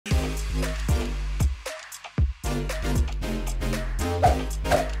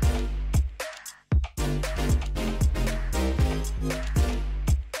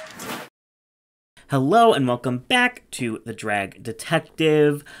Hello and welcome back to The Drag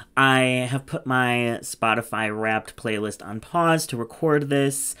Detective. I have put my Spotify Wrapped playlist on pause to record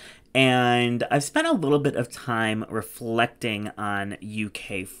this, and I've spent a little bit of time reflecting on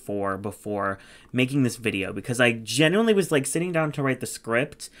UK4 before making this video, because I genuinely was like sitting down to write the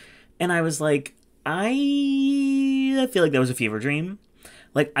script, and I was like, I feel like that was a fever dream.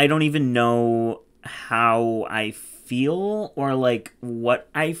 Like, I don't even know how I feel or like what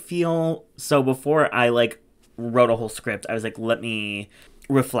I feel. So before I like wrote a whole script, I was like, let me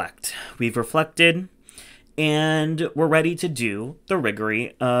reflect. We've reflected and we're ready to do the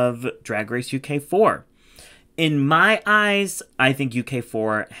Riggory of Drag Race UK4. In my eyes, I think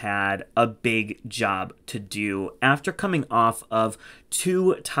UK4 had a big job to do after coming off of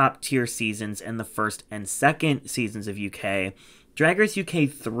two top tier seasons in the first and second seasons of UK. Drag Race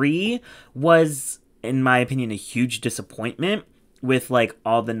UK3 was, in my opinion, a huge disappointment with like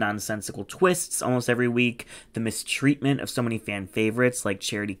all the nonsensical twists almost every week, the mistreatment of so many fan favorites like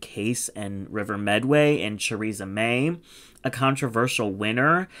Charity Case and River Medway and Cheriza May, a controversial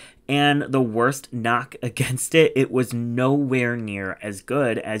winner, and the worst knock against it, it was nowhere near as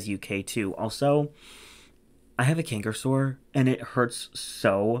good as UK2. Also, I have a canker sore and it hurts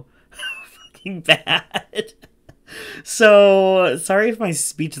so fucking bad. So, sorry if my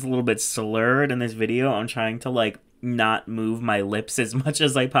speech is a little bit slurred in this video. I'm trying to, like, not move my lips as much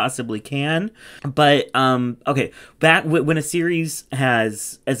as I possibly can. But, okay, back when a series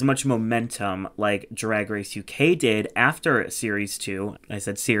has as much momentum like Drag Race UK did after Series 2, I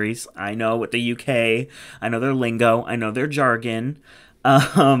said series, I know what the UK, I know their lingo, I know their jargon.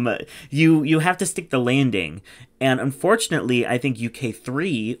 You have to stick the landing. And unfortunately, I think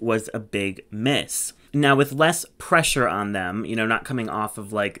UK3 was a big miss. Now, with less pressure on them, you know, not coming off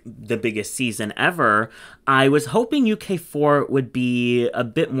of, like, the biggest season ever, I was hoping UK4 would be a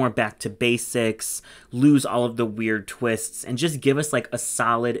bit more back to basics, lose all of the weird twists, and just give us, like, a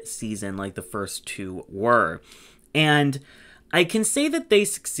solid season like the first two were. And I can say that they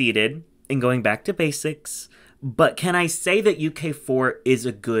succeeded in going back to basics, but can I say that UK4 is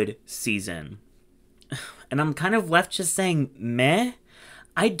a good season? And I'm kind of left just saying, meh?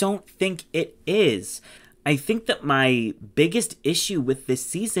 I don't think it is. I think that my biggest issue with this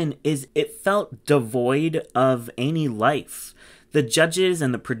season is it felt devoid of any life. The judges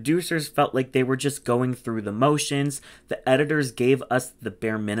and the producers felt like they were just going through the motions. The editors gave us the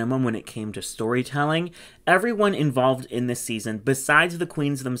bare minimum when it came to storytelling. Everyone involved in this season, besides the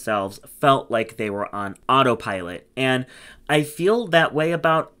queens themselves, felt like they were on autopilot. And I feel that way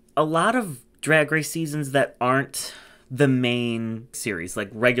about a lot of Drag Race seasons that aren't the main series, like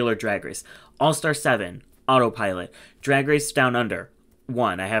regular Drag Race. All-Star 7, autopilot. Drag Race Down Under,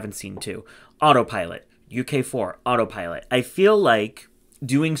 1, I haven't seen 2. Autopilot. UK4, autopilot. I feel like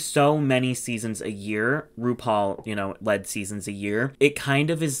doing so many seasons a year, RuPaul, you know, led seasons a year, it kind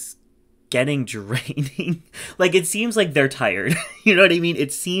of is getting draining. Like, it seems like they're tired. You know what I mean?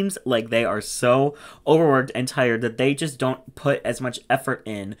 It seems like they are so overworked and tired that they just don't put as much effort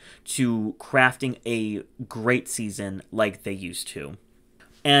in to crafting a great season like they used to.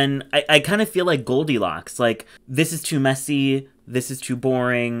 And I kind of feel like Goldilocks. Like, this is too messy, this is too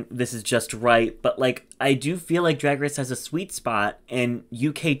boring, this is just right. But, like, I do feel like Drag Race has a sweet spot, and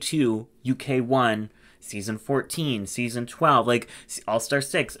UK2, UK1, Season 14, Season 12, like All-Star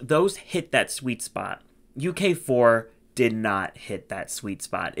 6, those hit that sweet spot. UK4 did not hit that sweet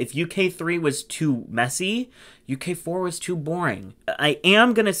spot. If UK3 was too messy, UK4 was too boring. I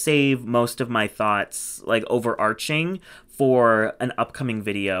am going to save most of my thoughts, like overarching, for an upcoming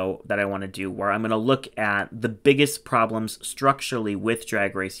video that I want to do where I'm going to look at the biggest problems structurally with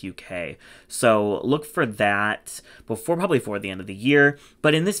Drag Race UK. So look for that probably before the end of the year.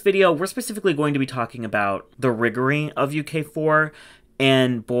 But in this video, we're specifically going to be talking about the Riggory of UK4.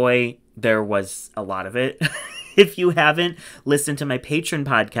 And boy, there was a lot of it. If you haven't listened to my Patreon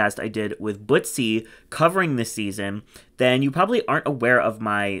podcast I did with Bootsy covering this season, then you probably aren't aware of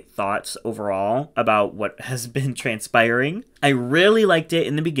my thoughts overall about what has been transpiring. I really liked it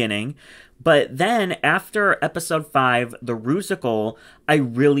in the beginning, but then after episode 5, the Rusical, I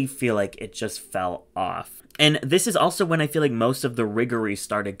really feel like it just fell off. And this is also when I feel like most of the Riggory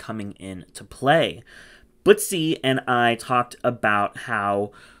started coming into play. Bootsy and I talked about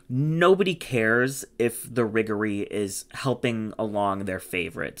how nobody cares if the Riggory is helping along their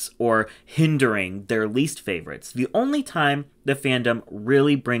favorites or hindering their least favorites. The only time the fandom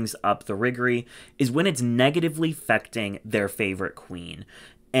really brings up the Riggory is when it's negatively affecting their favorite queen.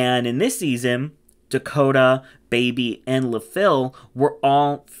 And in this season, Dakota, Baby, and LaPhil were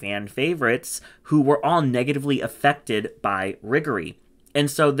all fan favorites who were all negatively affected by Riggory. And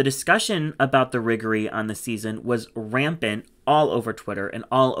so the discussion about the Riggory on the season was rampant all over Twitter and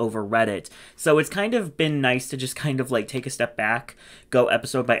all over Reddit. So it's kind of been nice to just kind of like take a step back, go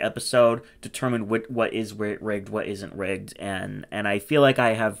episode by episode, determine what is rigged, what isn't rigged. And I feel like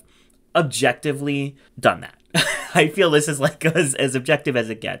I have objectively done that. I feel this is like as objective as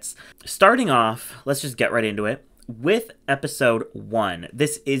it gets. Starting off, let's just get right into it. With episode 1,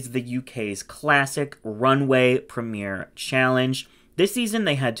 this is the UK's classic runway premiere challenge. This season,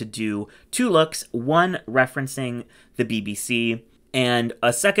 they had to do 2 looks, one referencing the BBC, and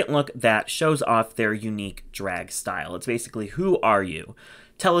a second look that shows off their unique drag style. It's basically, who are you?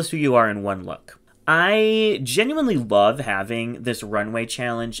 Tell us who you are in one look. I genuinely love having this runway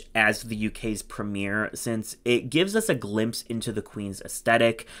challenge as the UK's premiere, since it gives us a glimpse into the Queen's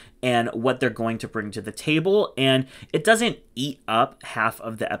aesthetic and what they're going to bring to the table, and it doesn't eat up half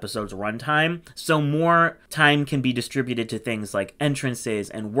of the episode's runtime, so more time can be distributed to things like entrances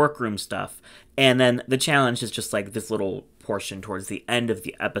and workroom stuff, and then the challenge is just like this little portion towards the end of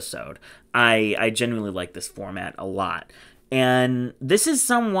the episode. I genuinely like this format a lot. And this is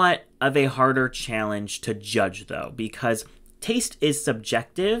somewhat of a harder challenge to judge, though, because taste is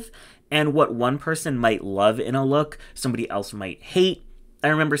subjective, and what one person might love in a look, somebody else might hate. I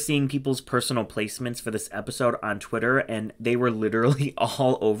remember seeing people's personal placements for this episode on Twitter, and they were literally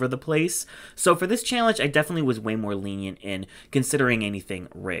all over the place. So for this challenge, I definitely was way more lenient in considering anything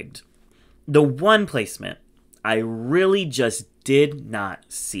rigged. The one placement I really just did not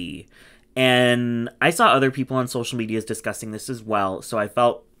see, and I saw other people on social medias discussing this as well, so I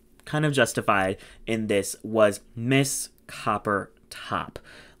felt kind of justified in this, was Miss Copper Top.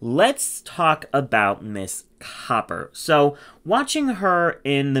 Let's talk about Miss Copper. So, watching her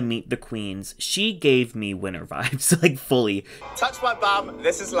in the Meet the Queens, she gave me winner vibes, like fully. Touch my bum,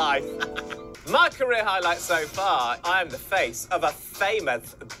 this is life. My career highlight so far, I am the face of a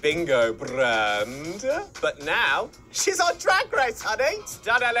famous bingo brand. But now, she's on Drag Race, honey.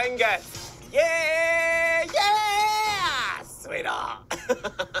 Stadalingus. Yeah, yeah, sweetheart.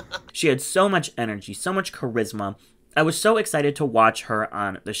 She had so much energy, so much charisma. I was so excited to watch her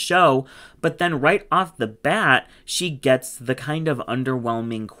on the show, but then right off the bat, she gets the kind of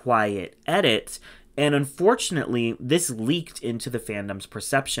underwhelming quiet edit. And unfortunately, this leaked into the fandom's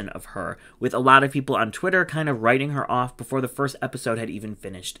perception of her, with a lot of people on Twitter kind of writing her off before the first episode had even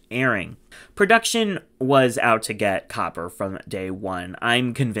finished airing. Production was out to get Copper from day one.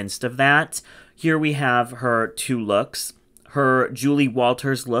 I'm convinced of that. Here we have her 2 looks. Her Julie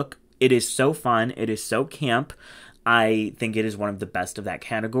Walters look, it is so fun, it is so camp. I think it is one of the best of that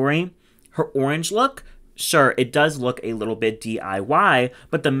category. Her orange look, sure, it does look a little bit DIY,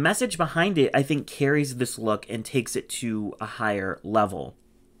 but the message behind it, I think, carries this look and takes it to a higher level.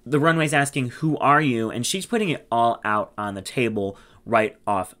 The runway's asking, who are you? And she's putting it all out on the table right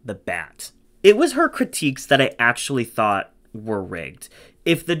off the bat. It was her critiques that I actually thought were rigged.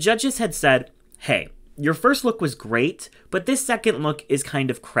 If the judges had said, hey, your first look was great, but this second look is kind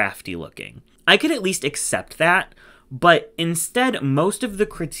of crafty looking, I could at least accept that. But instead, most of the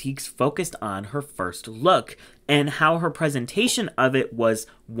critiques focused on her first look and how her presentation of it was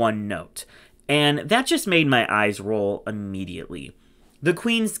one note. And that just made my eyes roll immediately. The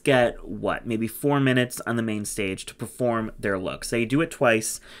queens get, maybe 4 minutes on the main stage to perform their looks. They do it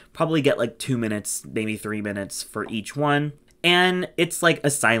twice, probably get like 2 minutes, maybe 3 minutes for each one. And it's like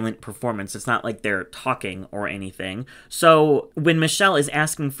a silent performance. It's not like they're talking or anything. So when Michelle is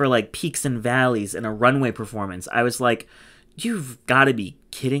asking for like peaks and valleys in a runway performance, I was like, you've got to be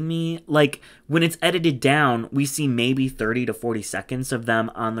kidding me. Like when it's edited down, we see maybe 30 to 40 seconds of them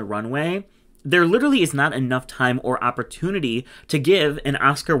on the runway. There literally is not enough time or opportunity to give an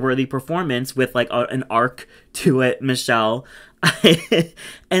Oscar-worthy performance with like an arc to it, Michelle.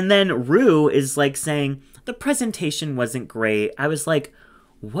 And then Ru is like saying, the presentation wasn't great. I was like,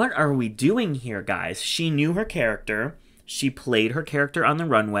 what are we doing here, guys? She knew her character. She played her character on the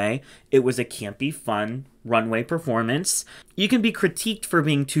runway. It was a campy, fun runway performance. You can be critiqued for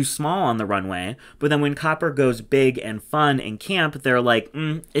being too small on the runway, but then when Copper goes big and fun and camp, they're like,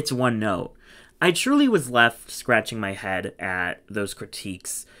 it's one note. I truly was left scratching my head at those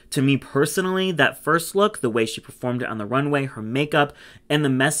critiques. To me personally, that first look, the way she performed it on the runway, her makeup, and the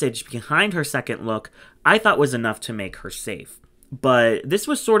message behind her second look, I thought was enough to make her safe. But this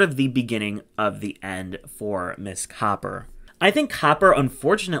was sort of the beginning of the end for Miss Copper. I think Copper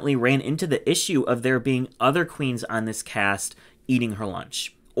unfortunately ran into the issue of there being other queens on this cast eating her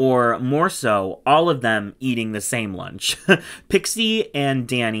lunch. Or more so, all of them eating the same lunch. Pixie and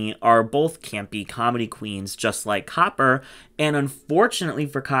Danny are both campy comedy queens just like Copper, and unfortunately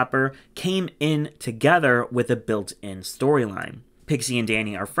for Copper, came in together with a built-in storyline. Pixie and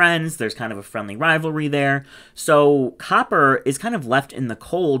Danny are friends. There's kind of a friendly rivalry there. So Copper is kind of left in the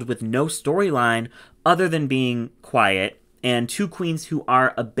cold with no storyline other than being quiet. And two queens who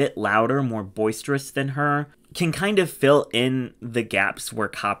are a bit louder, more boisterous than her, can kind of fill in the gaps where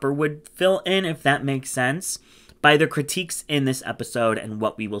Copper would fill in, if that makes sense. By the critiques in this episode and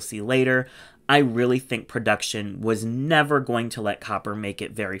what we will see later, I really think production was never going to let Copper make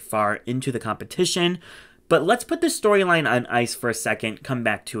it very far into the competition. But let's put this storyline on ice for a second, come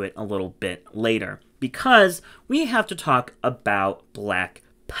back to it a little bit later, because we have to talk about Black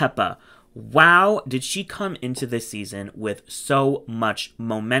Peppa. Wow, did she come into this season with so much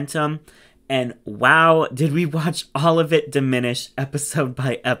momentum, and wow, did we watch all of it diminish episode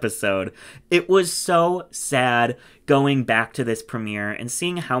by episode. It was so sad going back to this premiere and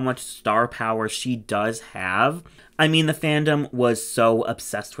seeing how much star power she does have. I mean, the fandom was so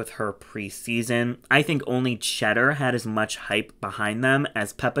obsessed with her pre-season. I think only Cheddar had as much hype behind them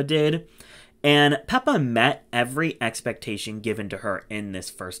as Peppa did. And Peppa met every expectation given to her in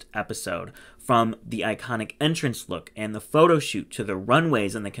this first episode. From the iconic entrance look and the photo shoot to the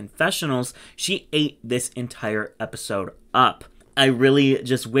runways and the confessionals, she ate this entire episode up. I really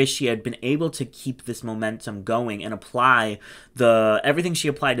just wish she had been able to keep this momentum going and apply everything she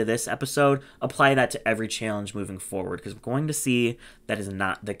applied to this episode, apply that to every challenge moving forward, because we're going to see that is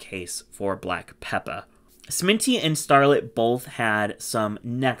not the case for Black Peppa. Sminty and Starlet both had some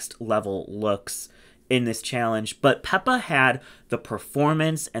next level looks in this challenge, but Peppa had the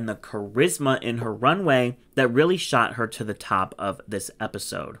performance and the charisma in her runway that really shot her to the top of this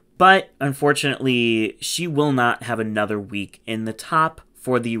episode. But unfortunately, she will not have another week in the top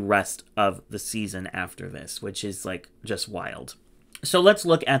for the rest of the season after this, which is like just wild. So let's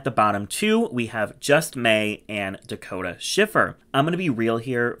look at the bottom two. We have Just May and Dakota Schiffer. I'm going to be real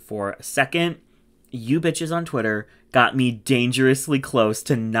here for a second. You bitches on Twitter got me dangerously close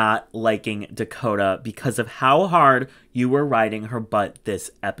to not liking Dakota because of how hard you were riding her butt this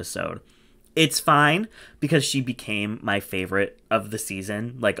episode. It's fine because she became my favorite of the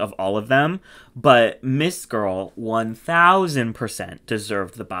season, like of all of them, but Miss Girl 1000%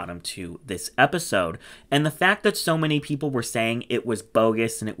 deserved the bottom two this episode. And the fact that so many people were saying it was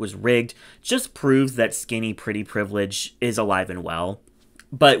bogus and it was rigged just proves that skinny pretty privilege is alive and well.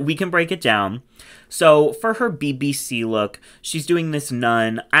 But we can break it down. So for her BBC look, she's doing this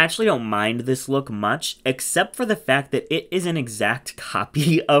nun. I actually don't mind this look much, except for the fact that it is an exact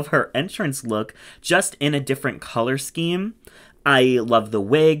copy of her entrance look, just in a different color scheme. I love the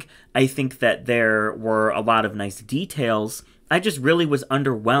wig. I think that there were a lot of nice details. I just really was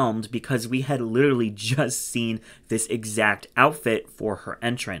underwhelmed because we had literally just seen this exact outfit for her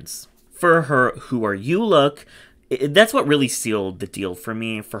entrance. For her Who Are You look, that's what really sealed the deal for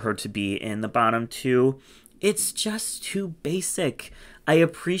me, for her to be in the bottom two. It's just too basic. I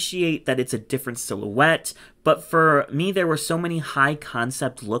appreciate that it's a different silhouette, but for me, there were so many high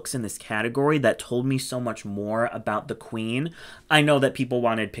concept looks in this category that told me so much more about the queen. I know that people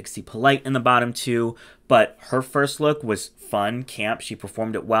wanted Pixie Polite in the bottom two, but her first look was fun, camp, she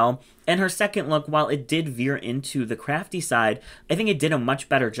performed it well. And her second look, while it did veer into the crafty side, I think it did a much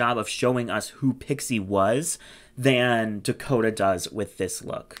better job of showing us who Pixie was than Dakota does with this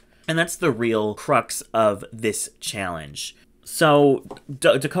look. And that's the real crux of this challenge. So,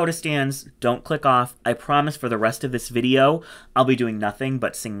 Dakota stands, don't click off. I promise for the rest of this video, I'll be doing nothing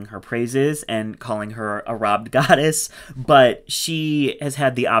but singing her praises and calling her a robbed goddess. But she has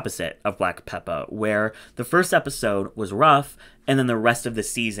had the opposite of Black Peppa, where the first episode was rough, and then the rest of the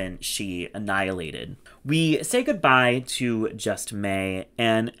season she annihilated. We say goodbye to Just May,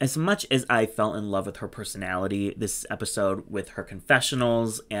 and as much as I fell in love with her personality this episode with her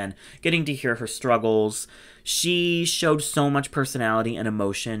confessionals and getting to hear her struggles, she showed so much personality and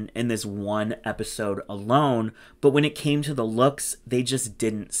emotion in this one episode alone, but when it came to the looks, they just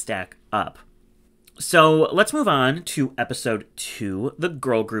didn't stack up. So let's move on to episode 2, the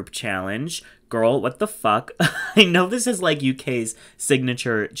girl group challenge. Girl, what the fuck? I know this is like UK's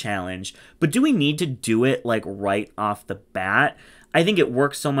signature challenge, but do we need to do it like right off the bat? I think it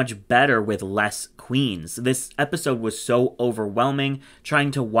works so much better with less queens. This episode was so overwhelming.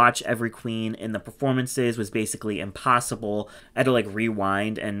 Trying to watch every queen in the performances was basically impossible. I had to like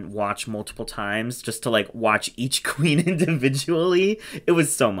rewind and watch multiple times just to like watch each queen individually. It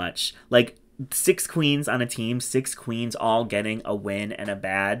was so much. Like 6 queens on a team, 6 queens all getting a win and a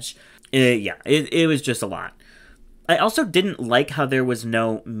badge. It was just a lot. I also didn't like how there was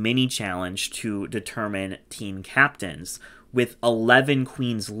no mini challenge to determine team captains. With 11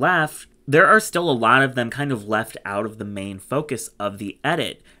 queens left, there are still a lot of them kind of left out of the main focus of the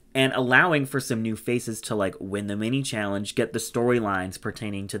edit. and allowing for some new faces to like win the mini challenge, get the storylines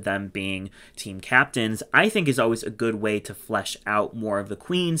pertaining to them being team captains, I think is always a good way to flesh out more of the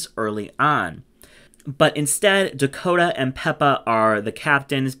queens early on. But instead, Dakota and Peppa are the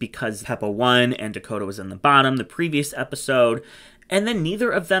captains because Peppa won and Dakota was in the bottom the previous episode. And then neither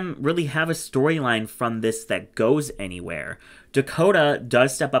of them really have a storyline from this that goes anywhere. Dakota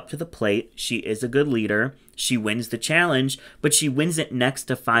does step up to the plate. She is a good leader. She wins the challenge, but she wins it next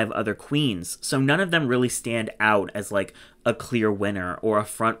to 5 other queens. So none of them really stand out as like a clear winner or a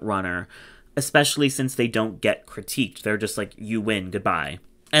front runner, especially since they don't get critiqued. They're just like, you win, goodbye.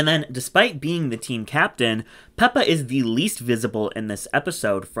 And then, despite being the team captain, Peppa is the least visible in this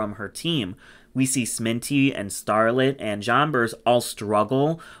episode from her team. We see Sminty and Starlet and Jonbers all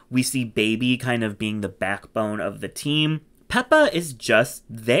struggle. We see Baby kind of being the backbone of the team. Peppa is just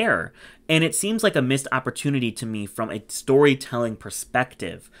there. And it seems like a missed opportunity to me from a storytelling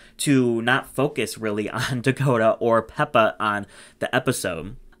perspective to not focus really on Dakota or Peppa on the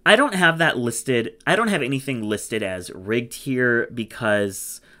episode. I don't have that listed. I don't have anything listed as rigged here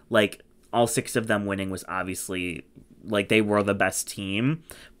because, like, all 6 of them winning was obviously, like, they were the best team.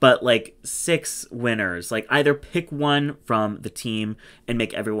 But, like, 6 winners, like, either pick one from the team and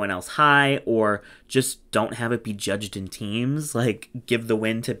make everyone else high, or just don't have it be judged in teams. Like, give the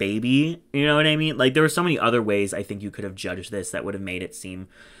win to Baby. You know what I mean? Like, there were so many other ways I think you could have judged this that would have made it seem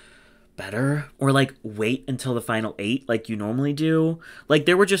better, or like wait until the final 8 like you normally do. Like,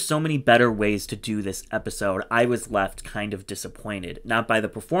 there were just so many better ways to do this episode. I was left kind of disappointed, not by the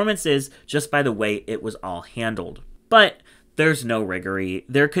performances, just by the way it was all handled. But there's no Riggory.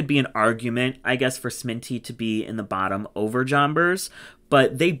 There could be an argument, I guess, for Sminty to be in the bottom over Jonbers,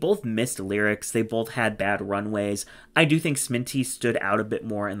 but they both missed lyrics. They both had bad runways. I do think Sminty stood out a bit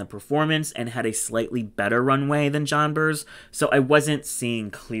more in the performance and had a slightly better runway than Jonbers, so I wasn't seeing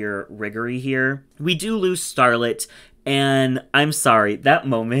clear Riggory here. We do lose Starlet, and I'm sorry, that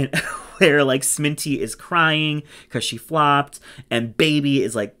moment where, like, Sminty is crying because she flopped, and Baby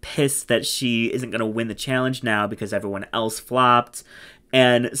is, like, pissed that she isn't going to win the challenge now because everyone else flopped,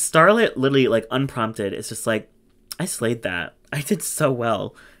 and Starlet literally, like, unprompted, is just like, I slayed that. I did so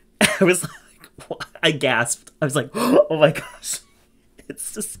well. I was like, what? I gasped. I was like, oh my gosh.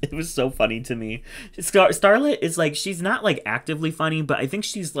 It was so funny to me. Starlet is like, she's not like actively funny, but I think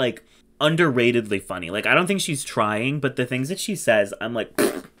she's like underratedly funny. Like, I don't think she's trying, but the things that she says, I'm like,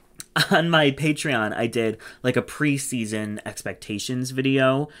 on my Patreon, I did like a pre-season expectations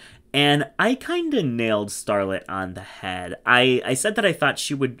video, and I kind of nailed Starlet on the head. I said that I thought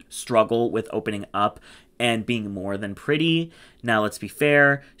she would struggle with opening up and being more than pretty. Now, let's be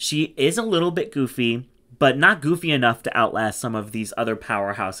fair, she is a little bit goofy, but not goofy enough to outlast some of these other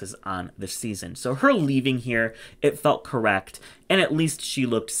powerhouses on this season. So her leaving here, it felt correct, and at least she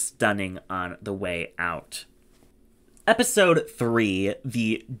looked stunning on the way out. Episode 3,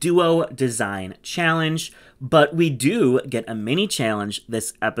 the Duo Design Challenge, but we do get a mini challenge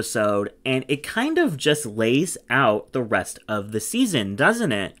this episode, and it kind of just lays out the rest of the season,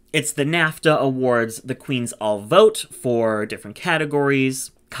 doesn't it? It's the NAFTA Awards. The queens all vote for different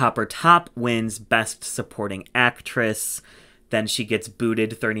categories. Copper Top wins Best Supporting Actress. Then she gets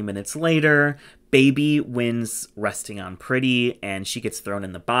booted 30 minutes later. Baby wins Resting on Pretty, and she gets thrown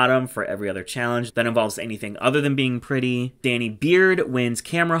in the bottom for every other challenge that involves anything other than being pretty. Danny Beard wins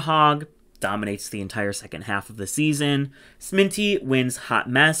Camera Hog, dominates the entire second half of the season. Sminty wins Hot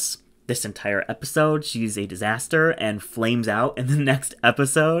Mess. This entire episode, she's a disaster and flames out in the next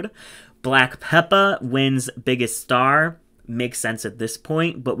episode. Black Peppa wins Biggest Star. Makes sense at this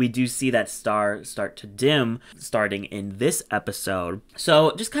point, but we do see that star start to dim starting in this episode.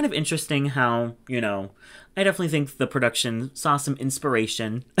 So just kind of interesting how, you know, I definitely think the production saw some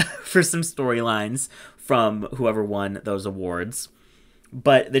inspiration for some storylines from whoever won those awards.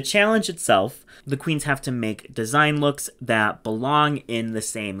 But the challenge itself, the queens have to make design looks that belong in the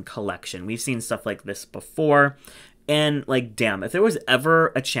same collection. We've seen stuff like this before, and like, damn, if there was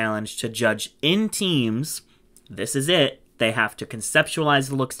ever a challenge to judge in teams, this is it. They have to conceptualize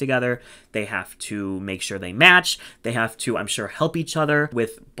the looks together. They have to make sure they match. They have to, I'm sure, help each other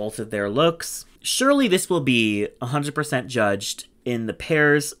with both of their looks. Surely this will be 100% judged in the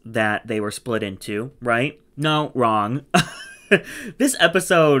pairs that they were split into, right? No, wrong. This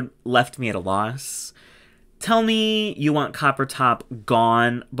episode left me at a loss. Tell me you want Copper Top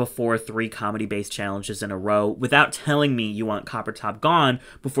gone before 3 comedy-based challenges in a row without telling me you want Copper Top gone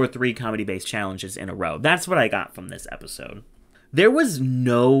before 3 comedy-based challenges in a row. That's what I got from this episode. There was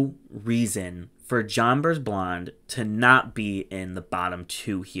no reason for Jonbers Blonde to not be in the bottom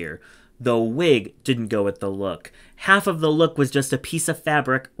 2 here. The wig didn't go with the look. Half of the look was just a piece of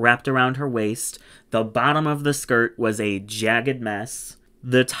fabric wrapped around her waist. The bottom of the skirt was a jagged mess.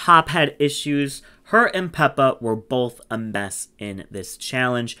 The top had issues. Her and Peppa were both a mess in this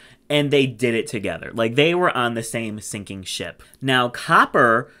challenge, and they did it together. Like, they were on the same sinking ship. Now,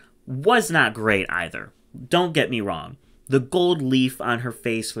 Copper was not great either. Don't get me wrong. The gold leaf on her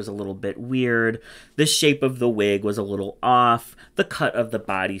face was a little bit weird. The shape of the wig was a little off. The cut of the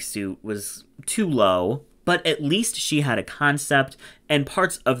bodysuit was too low. But at least she had a concept, and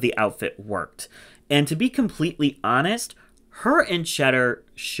parts of the outfit worked. And to be completely honest, her and Cheddar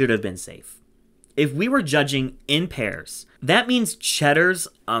should have been safe. If we were judging in pairs, that means Cheddar's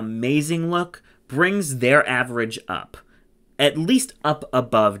amazing look brings their average up. At least up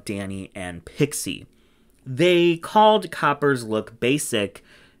above Danny and Pixie. They called Copper's look basic.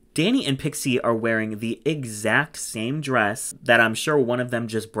 Danny and Pixie are wearing the exact same dress that I'm sure one of them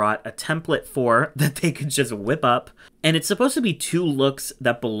just brought a template for that they could just whip up. And it's supposed to be two looks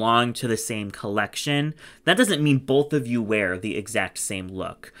that belong to the same collection. That doesn't mean both of you wear the exact same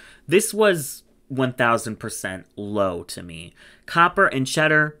look. This was 1000% low to me. Copper and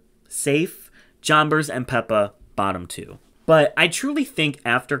Cheddar, safe. Jonbers and Peppa, bottom two. But I truly think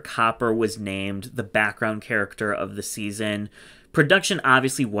after Copper was named the background character of the season, production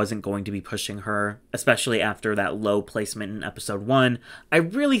obviously wasn't going to be pushing her, especially after that low placement in episode 1. I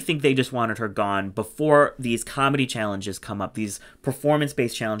really think they just wanted her gone before these comedy challenges come up, these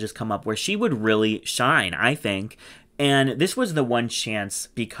performance-based challenges come up, where she would really shine, I think. And this was the one chance,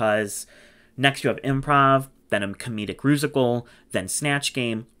 because next you have improv, then a comedic rusical, then Snatch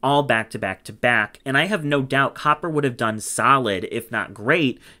Game, all back to back to back. And I have no doubt Copper would have done solid, if not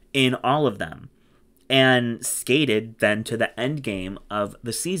great, in all of them. And skated then to the end game of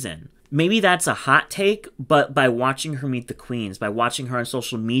the season. Maybe that's a hot take, but by watching her meet the queens, by watching her on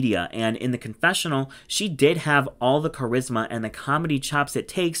social media and in the confessional, she did have all the charisma and the comedy chops it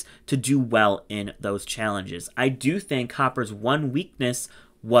takes to do well in those challenges. I do think Copper's one weakness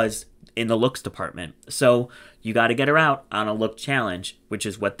was in the looks department. So you got to get her out on a look challenge, which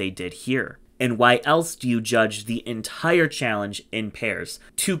is what they did here. And why else do you judge the entire challenge in pairs?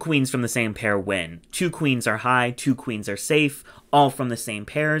 2 queens from the same pair win. 2 queens are high, 2 queens are safe, all from the same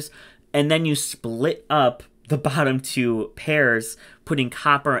pairs. And then you split up the bottom 2 pairs, putting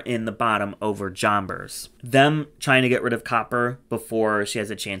Copper in the bottom over Jonbers. Them trying to get rid of Copper before she has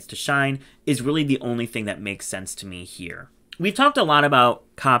a chance to shine is really the only thing that makes sense to me here. We've talked a lot about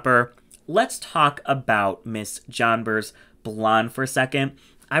Copper. Let's talk about Miss Jonbers blonde for a second.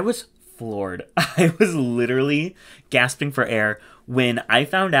 I was floored. I was literally gasping for air when I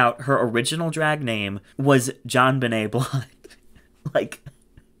found out her original drag name was JonBenet Blonde. Like,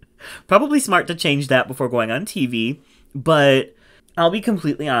 probably smart to change that before going on TV, but I'll be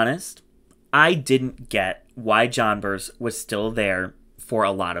completely honest. I didn't get why Jonbers was still there for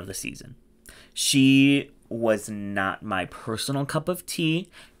a lot of the season. She was not my personal cup of tea.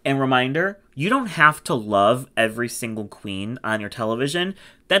 And reminder, you don't have to love every single queen on your television.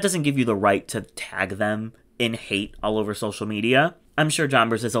 That doesn't give you the right to tag them in hate all over social media. I'm sure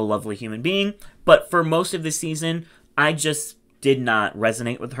Jonbers is a lovely human being, but for most of the season, I just did not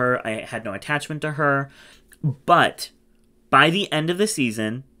resonate with her. I had no attachment to her. But by the end of the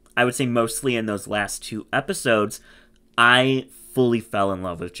season, I would say mostly in those last 2 episodes, I fully fell in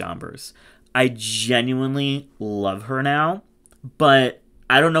love with Jonbers. I genuinely love her now, but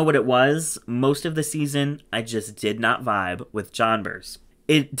I don't know what it was. Most of the season, I just did not vibe with Jonbers.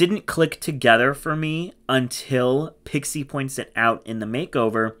 It didn't click together for me until Pixie points it out in the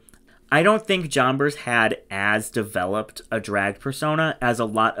makeover. I don't think Jonbers had as developed a drag persona as a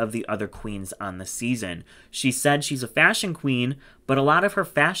lot of the other queens on the season. She said she's a fashion queen, but a lot of her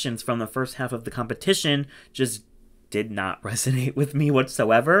fashions from the first half of the competition just did not resonate with me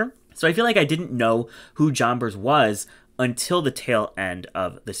whatsoever. So I feel like I didn't know who Jonbers was until the tail end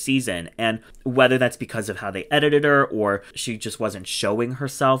of the season. And whether that's because of how they edited her or she just wasn't showing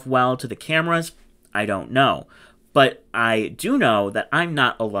herself well to the cameras, I don't know. But I do know that I'm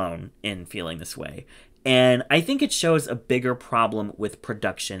not alone in feeling this way. And I think it shows a bigger problem with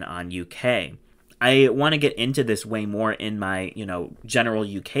production on UK. I want to get into this way more in my, general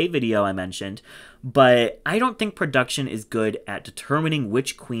UK video I mentioned, but I don't think production is good at determining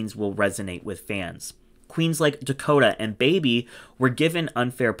which queens will resonate with fans. Queens like Dakota and Baby were given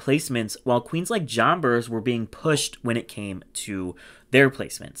unfair placements, while queens like Jonbers were being pushed when it came to their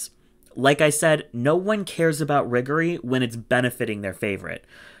placements. Like I said, no one cares about Riggory when it's benefiting their favorite.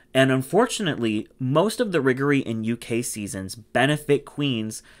 And unfortunately, most of the Riggory in UK seasons benefit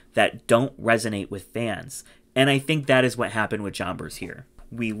queens that don't resonate with fans. And I think that is what happened with Jonbers here.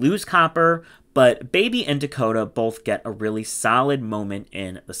 We lose Copper, but Baby and Dakota both get a really solid moment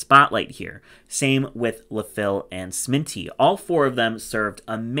in the spotlight here. Same with LaPhil and Sminty. All four of them served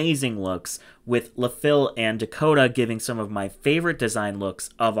amazing looks, with LaPhil and Dakota giving some of my favorite design looks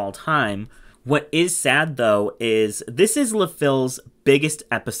of all time. What is sad, though, is this is LaPhil's biggest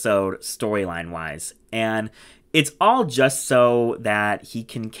episode storyline-wise, and it's all just so that he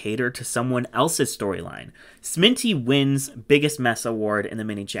can cater to someone else's storyline. Sminty wins Biggest Mess Award in the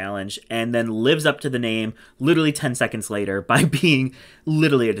mini challenge and then lives up to the name literally 10 seconds later by being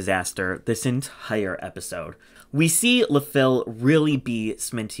literally a disaster this entire episode. We see LaPhil really be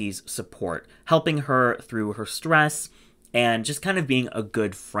Sminty's support, helping her through her stress and just kind of being a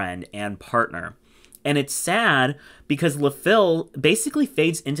good friend and partner. And it's sad because LaPhil basically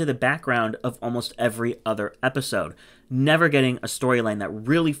fades into the background of almost every other episode, never getting a storyline that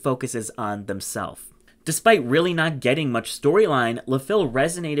really focuses on themselves. Despite really not getting much storyline, LaPhil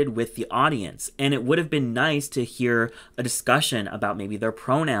resonated with the audience, and it would have been nice to hear a discussion about maybe their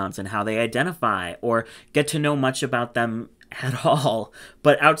pronouns and how they identify, or get to know much about them at all.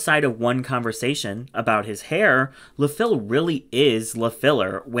 But outside of one conversation about his hair, LaPhil really is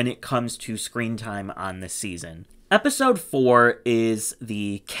LaPhiller when it comes to screen time on this season. Episode 4 is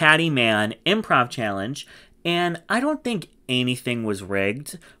the Catty Man Improv Challenge, and I don't think anything was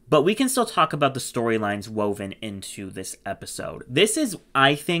rigged, but we can still talk about the storylines woven into this episode. This is,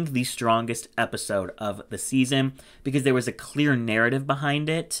 I think, the strongest episode of the season because there was a clear narrative behind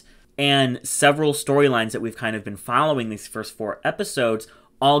it, and several storylines that we've kind of been following these first 4 episodes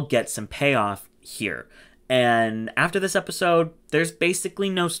all get some payoff here. And after this episode, there's basically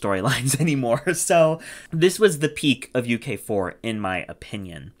no storylines anymore. So this was the peak of UK4, in my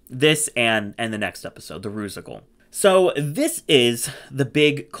opinion. This and the next episode, the Rusical. So this is the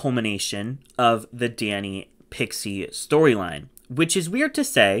big culmination of the Danny Pixie storyline, which is weird to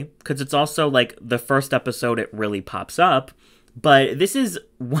say because it's also like the first episode it really pops up. But this is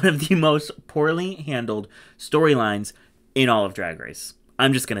one of the most poorly handled storylines in all of Drag Race.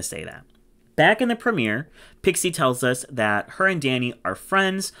 I'm just going to say that. Back in the premiere, Pixie tells us that her and Danny are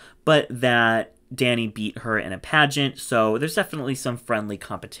friends, but that Danny beat her in a pageant, so there's definitely some friendly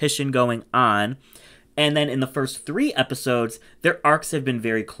competition going on. And then in the first 3 episodes, their arcs have been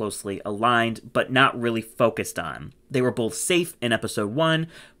very closely aligned, but not really focused on. They were both safe in episode 1,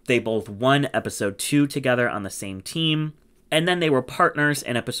 they both won episode 2 together on the same team, and then they were partners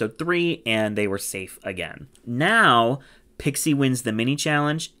in episode 3, and they were safe again. Now, Pixie wins the mini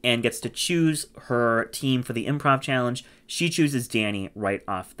challenge and gets to choose her team for the improv challenge. She chooses Danny right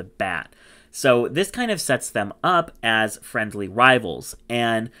off the bat. So this kind of sets them up as friendly rivals,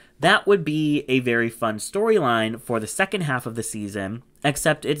 and that would be a very fun storyline for the second half of the season,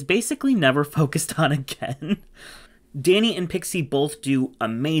 except it's basically never focused on again. Danny and Pixie both do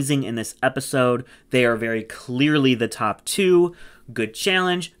amazing in this episode. They are very clearly the top 2. Good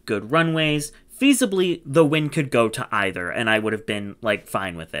challenge, good runways. Feasibly, the win could go to either, and I would have been, like,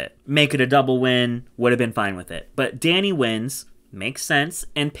 fine with it. Make it a double win, would have been fine with it. But Danny wins, makes sense,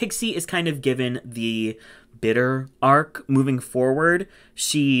 and Pixie is kind of given the bitter arc moving forward.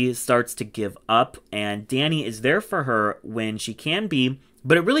 She starts to give up, and Danny is there for her when she can be,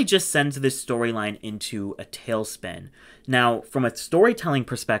 but it really just sends this storyline into a tailspin. Now, from a storytelling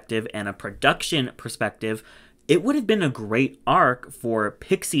perspective and a production perspective, it would have been a great arc for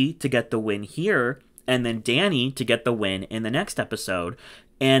Pixie to get the win here, and then Danny to get the win in the next episode.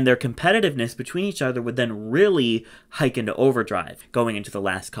 And their competitiveness between each other would then really hike into overdrive going into the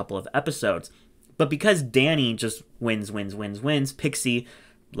last couple of episodes. But because Danny just wins, Pixie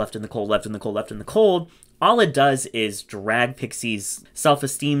left in the cold, all it does is drag Pixie's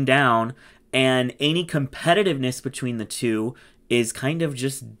self-esteem down, and any competitiveness between the two is kind of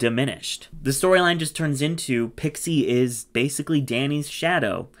just diminished. The storyline just turns into Pixie is basically Danny's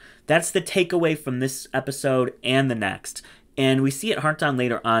shadow. That's the takeaway from this episode and the next. And we see it harped on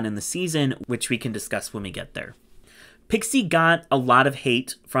later on in the season, which we can discuss when we get there. Pixie got a lot of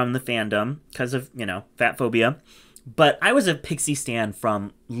hate from the fandom because of, fat phobia. But I was a Pixie stan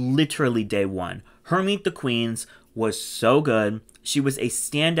from literally day one. Her Meet the Queens was so good. She was a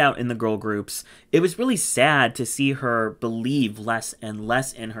standout in the girl groups. It was really sad to see her believe less and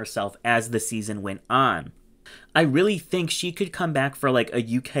less in herself as the season went on. I really think she could come back for like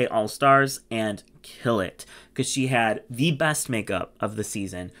a UK All-Stars and kill it, because she had the best makeup of the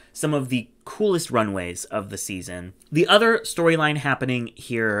season, some of the coolest runways of the season. The other storyline happening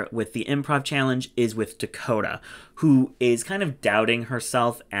here with the improv challenge is with Dakota, who is kind of doubting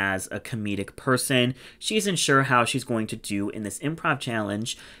herself as a comedic person. She isn't sure how she's going to do in this improv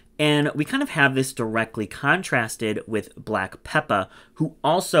challenge, And we kind of have this directly contrasted with Black Peppa, who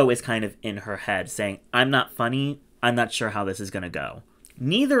also is kind of in her head saying, I'm not funny, I'm not sure how this is going to go.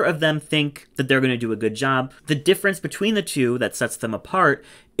 Neither of them think that they're going to do a good job. The difference between the two that sets them apart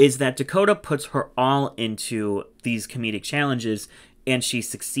is that Dakota puts her all into these comedic challenges and she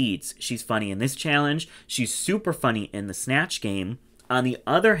succeeds. She's funny in this challenge. She's super funny in the Snatch Game. On the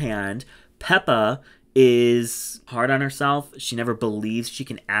other hand, Peppa is hard on herself. She never believes she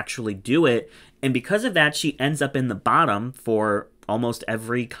can actually do it. And because of that, she ends up in the bottom for almost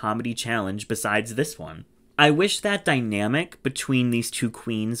every comedy challenge besides this one. I wish that dynamic between these two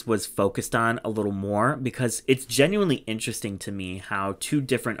queens was focused on a little more, because it's genuinely interesting to me how two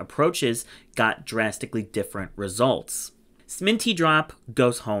different approaches got drastically different results. Sminty Drop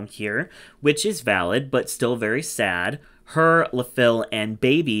goes home here, which is valid, but still very sad. Her, LaPhil, and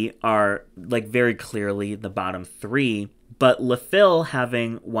Baby are, like, very clearly the bottom three, but LaPhil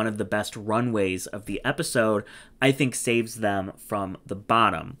having one of the best runways of the episode, I think saves them from the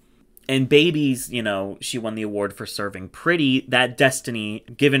bottom. And Baby's, you know, she won the award for serving pretty. That destiny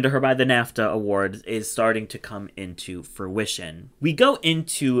given to her by the NAFTA Awards is starting to come into fruition. We go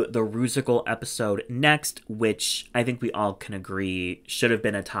into the Rusical episode next, which I think we all can agree should have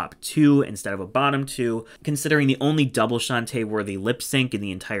been a top 2 instead of a bottom 2, considering the only double shantay-worthy lip sync in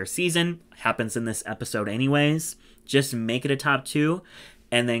the entire season happens in this episode anyways. Just make it a top 2,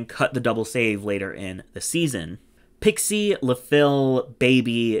 and then cut the double save later in the season. Pixie, LaPhil,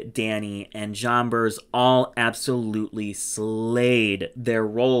 Baby, Danny, and Jonbers all absolutely slayed their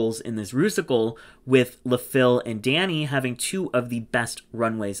roles in this Rusical, with LaPhil and Danny having 2 of the best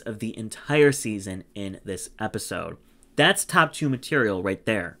runways of the entire season in this episode. That's top 2 material right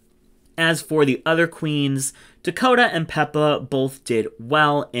there. As for the other queens, Dakota and Peppa both did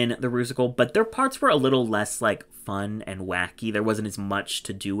well in the Rusical, but their parts were a little less, like, fun and wacky. There wasn't as much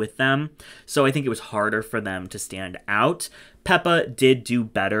to do with them, so I think it was harder for them to stand out. Peppa did do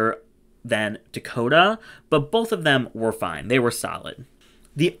better than Dakota, but both of them were fine. They were solid.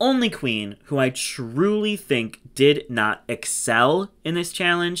 The only queen who I truly think did not excel in this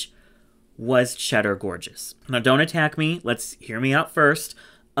challenge was Cheddar Gorgeous. Now, don't attack me. Let's hear me out first.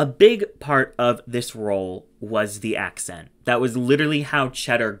 A big part of this role was the accent. That was literally how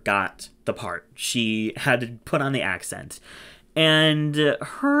Cheddar got the part. She had to put on the accent. And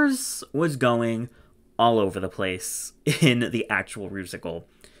hers was going all over the place in the actual Rusical.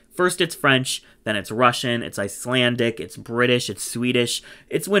 First it's French, then it's Russian, it's Icelandic, it's British, it's Swedish.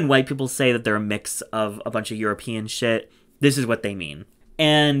 It's when white people say that they're a mix of a bunch of European shit. This is what they mean.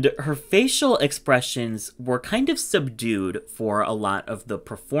 And her facial expressions were kind of subdued for a lot of the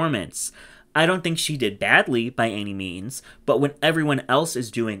performance. I don't think she did badly by any means, but when everyone else is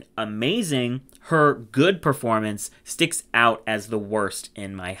doing amazing, her good performance sticks out as the worst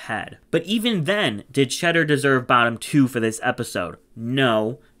in my head. But even then, did Cheddar deserve bottom 2 for this episode?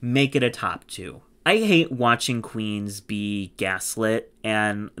 No, make it a top 2. I hate watching queens be gaslit,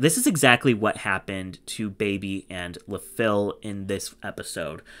 and this is exactly what happened to Baby and LaPhil in this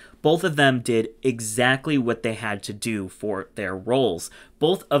episode. Both of them did exactly what they had to do for their roles.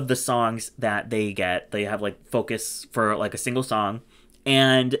 Both of the songs that they get, they have like focus for like a single song,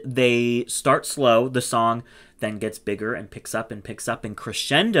 and they start slow. The song then gets bigger and picks up and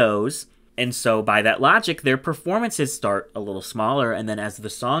crescendos. And so by that logic, their performances start a little smaller, and then as the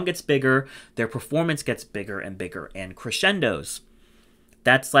song gets bigger, their performance gets bigger and crescendos.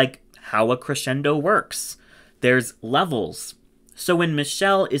 That's like how a crescendo works. There's levels. So when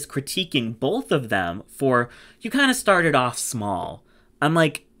Michelle is critiquing both of them for, you kind of started off small, I'm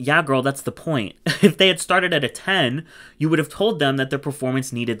like, yeah, girl, that's the point. If they had started at a 10, you would have told them that their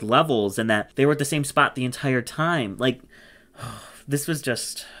performance needed levels and that they were at the same spot the entire time. Like, this was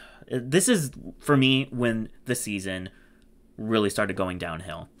just... This is, for me, when the season really started going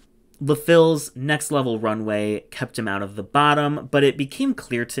downhill. LaPhil's next level runway kept him out of the bottom, but it became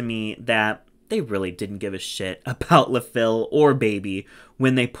clear to me that they really didn't give a shit about LaPhil or Baby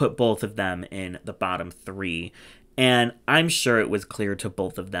when they put both of them in the bottom 3. And I'm sure it was clear to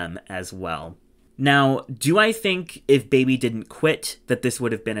both of them as well. Now, do I think if Baby didn't quit that this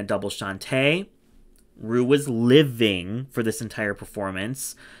would have been a double shantay? Ru was living for this entire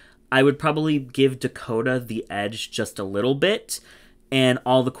performance. I would probably give Dakota the edge just a little bit, and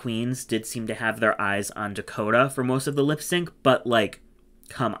all the queens did seem to have their eyes on Dakota for most of the lip sync, but like,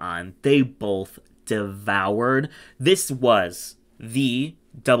 come on, they both devoured. This was the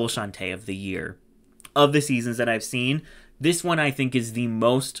double shantay of the year. Of the seasons that I've seen, this one I think is the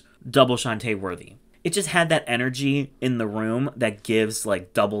most double shantay worthy. It just had that energy in the room that gives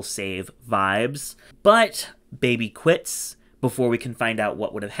like double save vibes, but Baby quits. before we can find out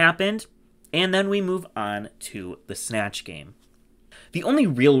what would have happened. And then we move on to the Snatch Game. The only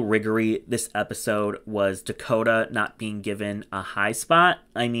real Riggory this episode was Dakota not being given a high spot.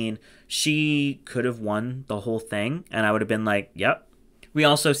 I mean, she could have won the whole thing, and I would have been like, yep. We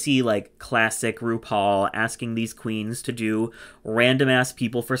also see, like, classic RuPaul asking these queens to do random-ass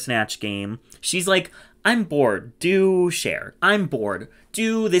people for Snatch Game. She's like, I'm bored. Do Cher. I'm bored.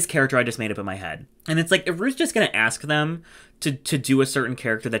 Do this character I just made up in my head. And it's like, if Ru's just going to ask them to do a certain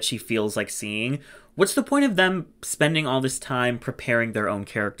character that she feels like seeing, what's the point of them spending all this time preparing their own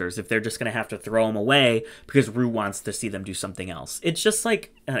characters if they're just going to have to throw them away because Ru wants to see them do something else? It's just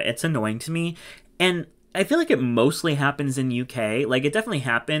like, it's annoying to me. And I feel like it mostly happens in UK. Like, it definitely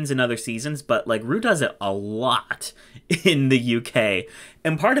happens in other seasons, but, like, Ru does it a lot in the UK.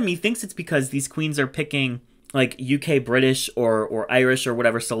 And part of me thinks it's because these queens are picking, like, UK British or Irish or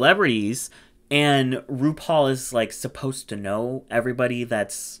whatever celebrities, and RuPaul is, like, supposed to know everybody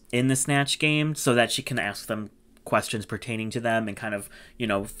that's in the Snatch Game so that she can ask them questions pertaining to them and kind of, you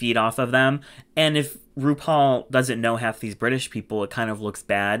know, feed off of them. And if RuPaul doesn't know half these British people, it kind of looks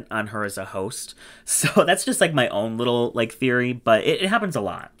bad on her as a host. So that's just like my own little like theory, but it happens a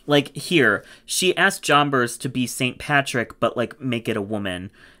lot. Like here, she asked Jonbers to be St. Patrick, but like make it a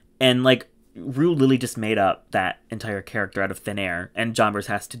woman. And like Ru literally just made up that entire character out of thin air, and Jonbers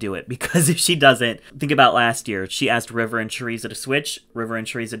has to do it because if she doesn't, think about last year. She asked River and Teresa to switch. River and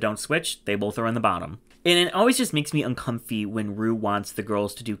Teresa don't switch. They both are in the bottom. And it always just makes me uncomfy when Ru wants the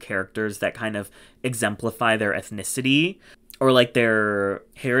girls to do characters that kind of exemplify their ethnicity or like their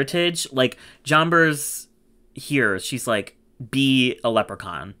heritage. Like Jonbers here, she's like, be a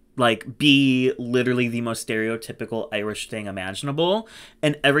leprechaun. Like, be literally the most stereotypical Irish thing imaginable.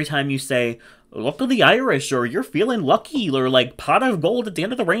 And every time you say, look at the Irish, or you're feeling lucky, or like pot of gold at the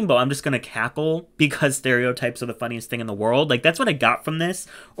end of the rainbow, I'm just going to cackle because stereotypes are the funniest thing in the world. Like, that's what I got from this.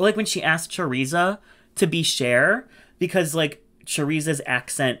 Or like when she asked Teresa to be Cher, because like Teresa's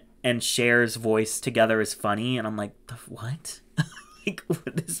accent and Cher's voice together is funny. And I'm like, what? Like,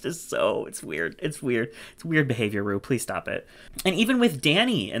 this is so, it's weird. It's weird. It's weird behavior, Ru. Please stop it. And even with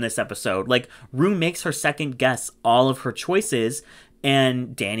Danny in this episode, like, Ru makes her second guess all of her choices,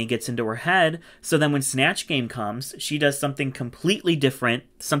 and Danny gets into her head. So then when Snatch Game comes, she does something completely different,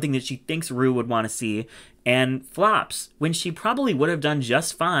 something that she thinks Ru would want to see, and flops, when she probably would have done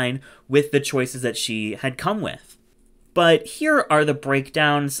just fine with the choices that she had come with. But here are the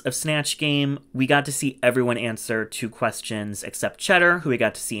breakdowns of Snatch Game. We got to see everyone answer 2 questions except Cheddar, who we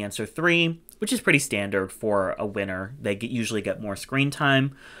got to see answer 3, which is pretty standard for a winner. They usually get more screen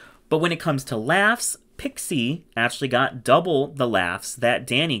time. But when it comes to laughs, Pixie actually got double the laughs that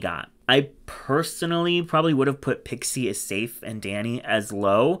Danny got. I personally probably would have put Pixie as safe and Danny as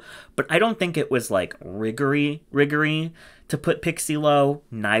low, but I don't think it was like Riggory to put Pixie low.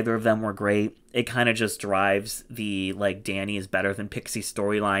 Neither of them were great. It kind of just drives the like Danny is better than Pixie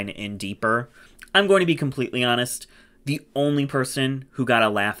storyline in deeper. I'm going to be completely honest. The only person who got a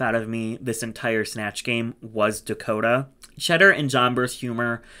laugh out of me this entire Snatch Game was Dakota. Cheddar and Jonbers'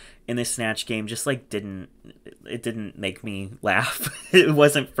 humor in this Snatch Game just like didn't make me laugh. It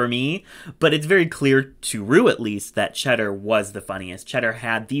wasn't for me, but it's very clear to Ru at least that Cheddar was the funniest. Cheddar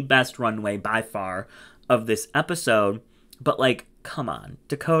had the best runway by far of this episode, but like, come on,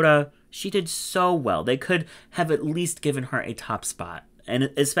 Dakota, she did so well. They could have at least given her a top spot,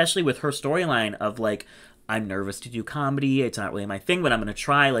 and especially with her storyline of like, I'm nervous to do comedy, it's not really my thing, but I'm gonna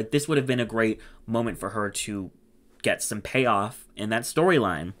try. Like, this would have been a great moment for her to get some payoff in that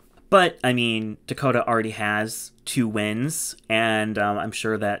storyline. But, I mean, Dakota already has 2 wins, and I'm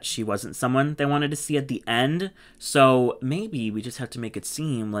sure that she wasn't someone they wanted to see at the end. So maybe we just have to make it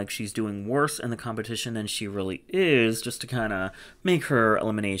seem like she's doing worse in the competition than she really is, just to kind of make her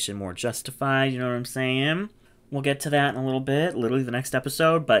elimination more justified, you know what I'm saying? We'll get to that in a little bit, literally the next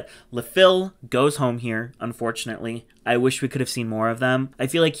episode, but LaPhil goes home here, unfortunately. I wish we could have seen more of them. I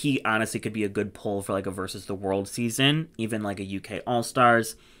feel like he honestly could be a good pull for like a Versus the World season, even like a UK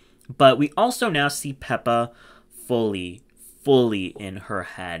All-Stars. But we also now see Peppa fully in her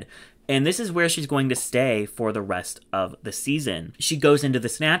head. And this is where she's going to stay for the rest of the season. She goes into the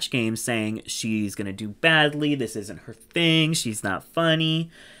Snatch Game saying she's going to do badly, this isn't her thing, she's not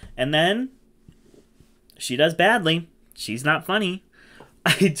funny. And then she does badly. She's not funny.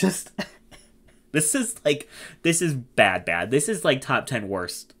 This is bad. This is like top 10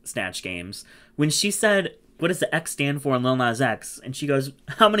 worst Snatch Games. When she said, what does the X stand for in Lil Nas X? And she goes,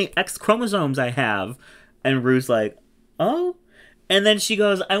 how many X chromosomes I have? And Ru's like, oh? And then she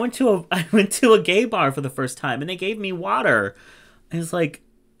goes, I went to a gay bar for the first time and they gave me water. I was like,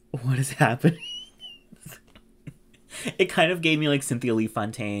 what is happening? It kind of gave me like Cynthia Lee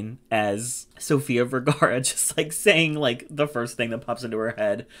Fontaine as Sofia Vergara, just like saying like the first thing that pops into her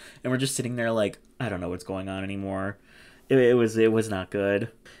head, and we're just sitting there like, I don't know what's going on anymore. It was not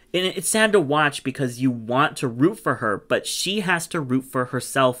good. And it's sad to watch because you want to root for her, but she has to root for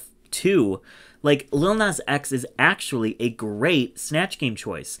herself too. Like, Lil Nas X is actually a great Snatch Game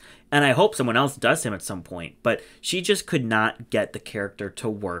choice, and I hope someone else does him at some point, but she just could not get the character to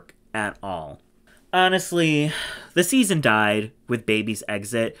work at all. Honestly, the season died with Baby's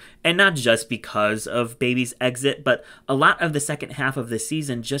exit, and not just because of Baby's exit, but a lot of the second half of the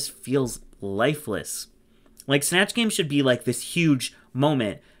season just feels lifeless. Like, Snatch Game should be like this huge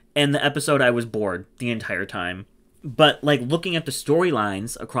moment, and the episode I was bored the entire time. But, like, looking at the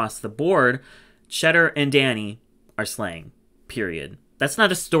storylines across the board, Cheddar and Danny are slaying. Period. That's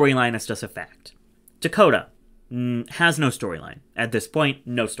not a storyline, that's just a fact. Dakota has no storyline. At this point,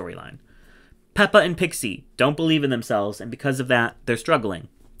 no storyline. Peppa and Pixie don't believe in themselves, and because of that, they're struggling.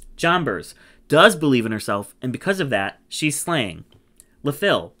 Jonbers does believe in herself, and because of that, she's slaying.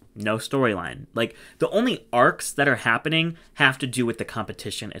 LaPhil, no storyline. Like, the only arcs that are happening have to do with the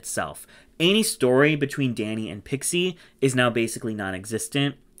competition itself. Any story between Danny and Pixie is now basically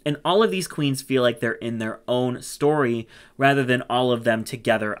non-existent, and all of these queens feel like they're in their own story rather than all of them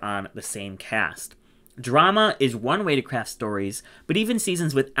together on the same cast. Drama is one way to craft stories, but even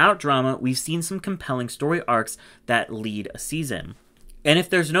seasons without drama, we've seen some compelling story arcs that lead a season. And if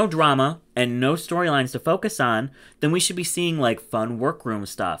there's no drama and no storylines to focus on, then we should be seeing like fun workroom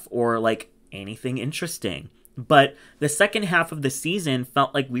stuff or like anything interesting. But the second half of the season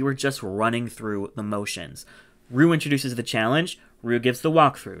felt like we were just running through the motions. Rue introduces the challenge, Rue gives the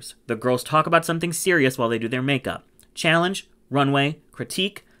walkthroughs. The girls talk about something serious while they do their makeup. Challenge, runway,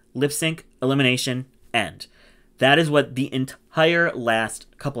 critique, lip sync, elimination, end. That is what the entire last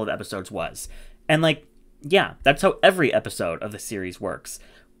couple of episodes was. And like, yeah, that's how every episode of the series works.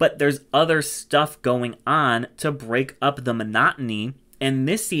 But there's other stuff going on to break up the monotony, and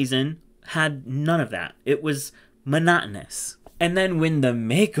this season had none of that. It was monotonous. And then when the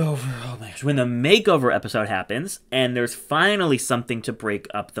makeover episode happens, and there's finally something to break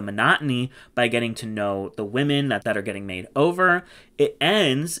up the monotony by getting to know the women that are getting made over, it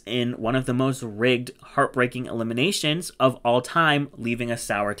ends in one of the most rigged, heartbreaking eliminations of all time, leaving a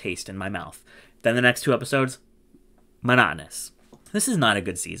sour taste in my mouth. Then the next two episodes, monotonous. This is not a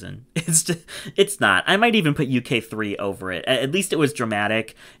good season. It's not. I might even put UK3 over it. At least it was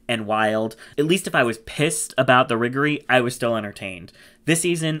dramatic and wild. At least if I was pissed about the Riggory, I was still entertained. This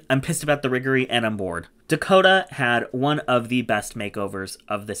season, I'm pissed about the Riggory and I'm bored. Dakota had one of the best makeovers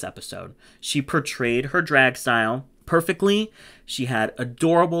of this episode. She portrayed her drag style perfectly. She had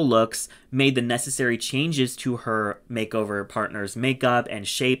adorable looks, made the necessary changes to her makeover partner's makeup and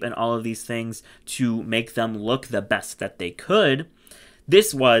shape and all of these things to make them look the best that they could.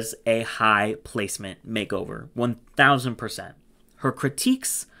 This was a high placement makeover, 1000%. Her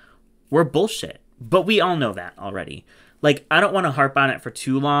critiques were bullshit, but we all know that already. Like, I don't want to harp on it for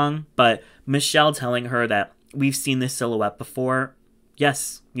too long, but Michelle telling her that we've seen this silhouette before.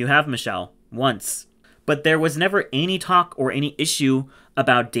 Yes, you have, Michelle, once. But there was never any talk or any issue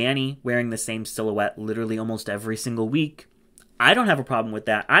about Danny wearing the same silhouette literally almost every single week. I don't have a problem with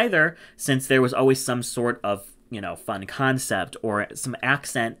that either, since there was always some sort of, fun concept or some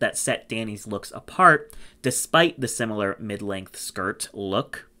accent that set Danny's looks apart, despite the similar mid-length skirt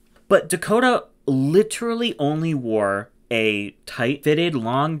look. But Dakota literally only wore a tight-fitted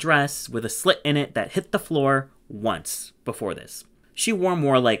long dress with a slit in it that hit the floor once before this. She wore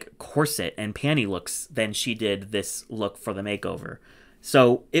more like corset and panty looks than she did this look for the makeover.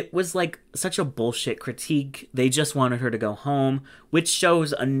 So it was like such a bullshit critique. They just wanted her to go home, which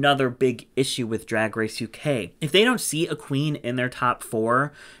shows another big issue with Drag Race UK. If they don't see a queen in their top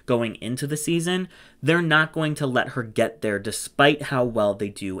 4 going into the season, they're not going to let her get there despite how well they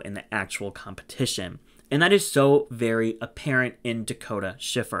do in the actual competition. And that is so very apparent in Dakota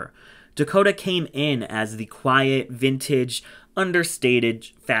Schiffer. Dakota came in as the quiet, vintage, understated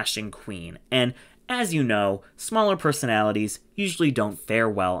fashion queen, and as you know, smaller personalities usually don't fare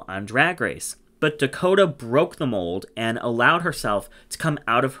well on Drag Race. But Dakota broke the mold and allowed herself to come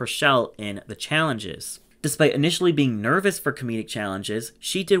out of her shell in the challenges. Despite initially being nervous for comedic challenges,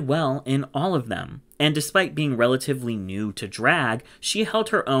 she did well in all of them. And despite being relatively new to drag, she held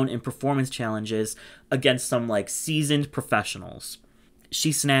her own in performance challenges against some seasoned professionals.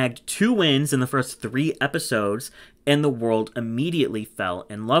 She snagged 2 wins in the first 3 episodes, and the world immediately fell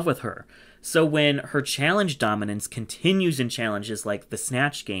in love with her. So when her challenge dominance continues in challenges like the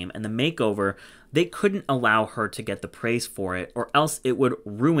Snatch Game and the Makeover, they couldn't allow her to get the praise for it, or else it would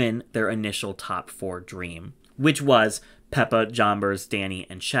ruin their initial top 4 dream. which was Peppa, Jonbers, Danny,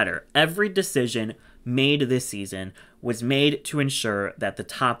 and Cheddar. Every decision made this season was made to ensure that the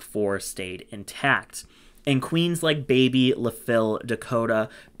top 4 stayed intact. And queens like Baby, LaPhil, Dakota,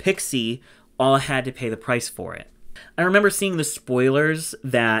 Pixie all had to pay the price for it. I remember seeing the spoilers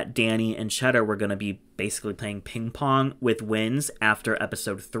that Danny and Cheddar were going to be basically playing ping pong with wins after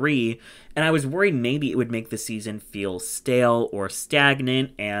episode 3, and I was worried maybe it would make the season feel stale or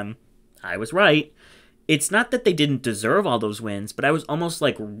stagnant, and I was right. It's not that they didn't deserve all those wins, but I was almost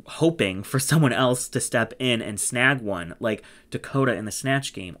like hoping for someone else to step in and snag one, like Dakota in the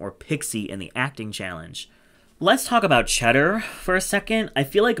Snatch Game or Pixie in the Acting Challenge. Let's talk about Cheddar for a second. I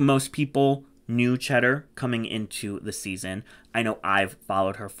feel like most people knew Cheddar coming into the season. I know I've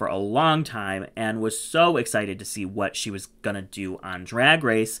followed her for a long time and was so excited to see what she was gonna do on Drag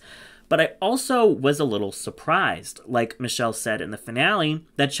Race. But I also was a little surprised, like Michelle said in the finale,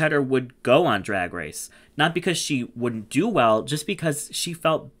 that Cheddar would go on Drag Race. Not because she wouldn't do well, just because she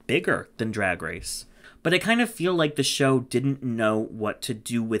felt bigger than Drag Race. But I kind of feel like the show didn't know what to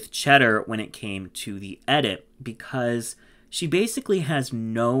do with Cheddar when it came to the edit, because she basically has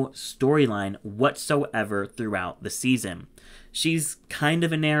no storyline whatsoever throughout the season. She's kind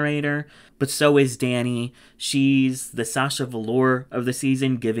of a narrator, but so is Danny. She's the Sasha Velour of the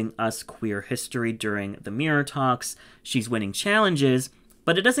season, giving us queer history during the Mirror Talks. She's winning challenges,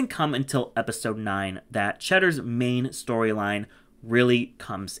 but it doesn't come until episode 9 that Cheddar's main storyline really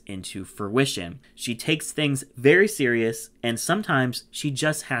comes into fruition. She takes things very serious, and sometimes she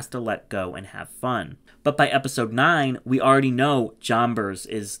just has to let go and have fun. But by episode 9, we already know Jonbers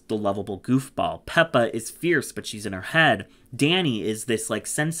is the lovable goofball. Peppa is fierce, but she's in her head. Danny is this, like,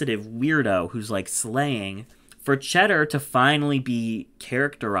 sensitive weirdo who's, like, slaying. For Cheddar to finally be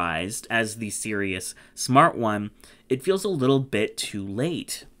characterized as the serious, smart one, it feels a little bit too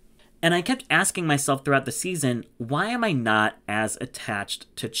late. And I kept asking myself throughout the season, why am I not as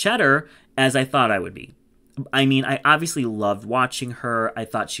attached to Cheddar as I thought I would be? I mean, I obviously loved watching her. I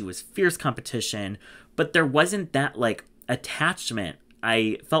thought she was fierce competition, but there wasn't that, like, attachment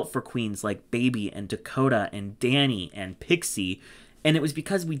I felt for queens like Baby and Dakota and Danny and Pixie, and it was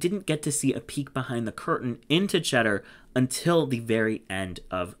because we didn't get to see a peek behind the curtain into Cheddar until the very end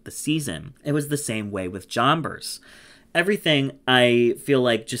of the season. It was the same way with Jonbers. Everything, I feel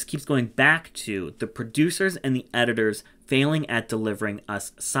like, just keeps going back to the producers and the editors failing at delivering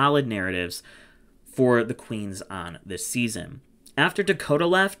us solid narratives for the queens on this season. After Dakota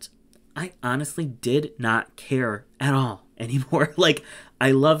left, I honestly did not care at all anymore. Like,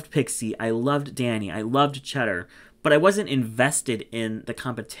 I loved Pixie, I loved Danny, I loved Cheddar, but I wasn't invested in the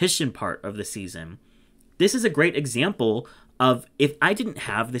competition part of the season. This is a great example of, if I didn't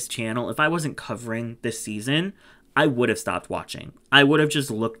have this channel, if I wasn't covering this season, I would have stopped watching. I would have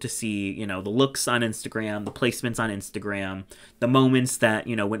just looked to see, you know, the looks on Instagram, the placements on Instagram, the moments that,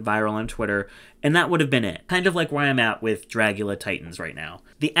 you know, went viral on Twitter, and that would have been it. Kind of like where I'm at with Dragula Titans right now.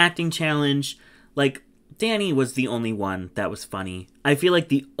 The acting challenge, like, Danny was the only one that was funny. I feel like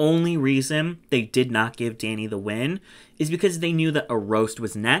the only reason they did not give Danny the win is because they knew that a roast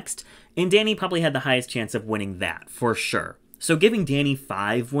was next, and Danny probably had the highest chance of winning that, for sure. So giving Danny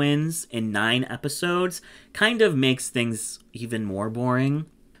 5 wins in 9 episodes kind of makes things even more boring.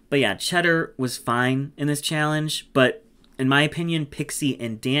 But yeah, Cheddar was fine in this challenge, but in my opinion, Pixie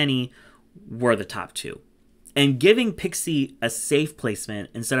and Danny were the top 2. And giving Pixie a safe placement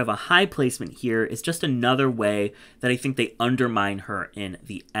instead of a high placement here is just another way that I think they undermine her in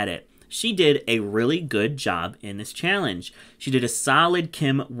the edit. She did a really good job in this challenge. She did a solid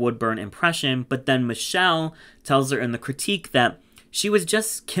Kim Woodburn impression, but then Michelle tells her in the critique that she was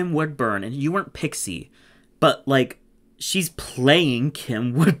just Kim Woodburn and you weren't Pixie. But, like, she's playing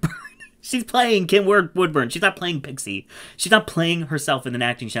Kim Woodburn. She's playing Kim Woodburn. She's not playing Pixie. She's not playing herself in an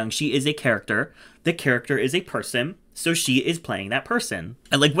acting challenge. She is a character. The character is a person, so she is playing that person.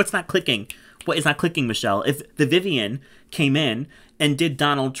 And, like, what's not clicking? What is not clicking, Michelle? If the Vivian came in and did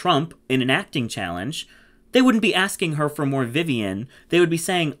Donald Trump in an acting challenge, they wouldn't be asking her for more Vivian. They would be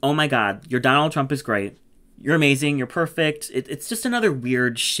saying, oh my God, your Donald Trump is great. You're amazing. You're perfect. It's just another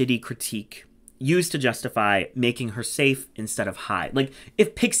weird, shitty critique used to justify making her safe instead of high. Like,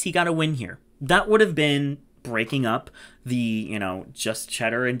 if Pixie got a win here, that would have been breaking up the, you know, just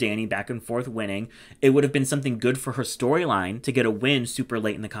Cheddar and Danny back and forth winning. It would have been something good for her storyline to get a win super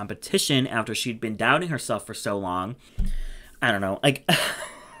late in the competition after she'd been doubting herself for so long. I don't know. Like,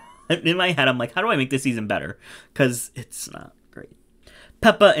 in my head, I'm like, how do I make this season better? Because it's not great.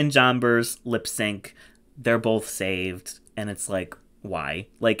 Peppa and Jonbers lip sync. They're both saved. And it's like, why?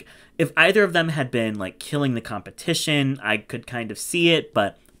 Like, if either of them had been, like, killing the competition, I could kind of see it.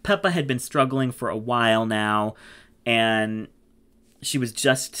 But Peppa had been struggling for a while now, and she was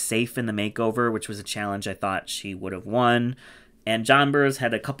just safe in the makeover, which was a challenge I thought she would have won. And Jonbers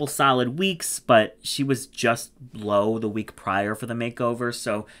had a couple solid weeks, but she was just low the week prior for the makeover,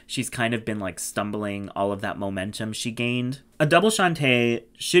 so she's kind of been like stumbling all of that momentum she gained. A double shantay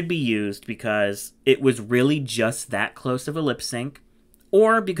should be used because it was really just that close of a lip sync,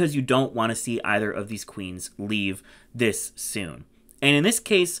 or because you don't want to see either of these queens leave this soon. And in this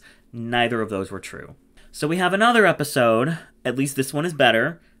case, neither of those were true. So we have another episode, at least this one is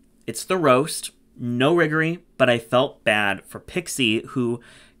better. It's the roast. No Riggory, but I felt bad for Pixie, who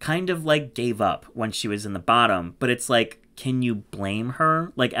kind of like gave up when she was in the bottom. But it's like, can you blame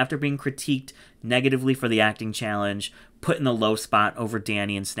her? Like, after being critiqued negatively for the acting challenge, put in the low spot over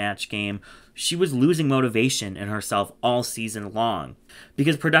Danny in Snatch Game, she was losing motivation in herself all season long.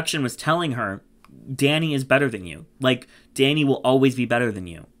 Because production was telling her, Danny is better than you. Like, Danny will always be better than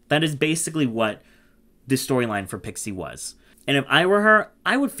you. That is basically what the storyline for Pixie was. And if I were her,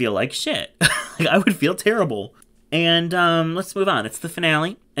 I would feel like shit. Like, I would feel terrible. And let's move on. It's the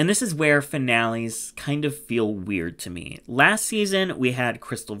finale. And this is where finales kind of feel weird to me. Last season, we had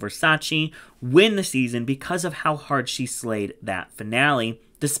Crystal Versace win the season because of how hard she slayed that finale,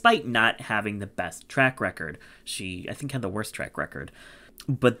 despite not having the best track record. She, I think, had the worst track record.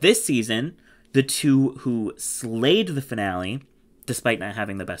 But this season, the two who slayed the finale, despite not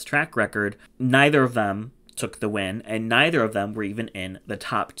having the best track record, neither of them took the win, and neither of them were even in the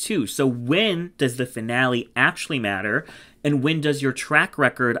top two. So when does the finale actually matter, and when does your track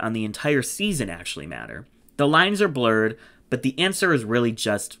record on the entire season actually matter? The lines are blurred, but the answer is really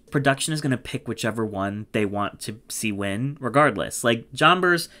just production is going to pick whichever one they want to see win, regardless. Like,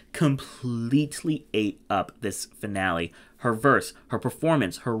 Jonbers completely ate up this finale. Her verse, her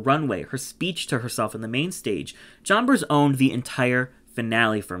performance, her runway, her speech to herself in the main stage. Jonbers owned the entire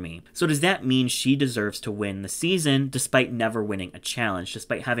finale for me. So does that mean she deserves to win the season despite never winning a challenge,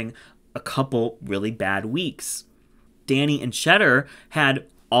 despite having a couple really bad weeks? Danny and Cheddar had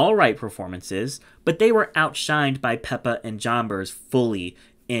all right performances, but they were outshined by Peppa and Jonbers fully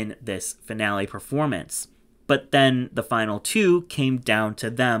in this finale performance. But then the final two came down to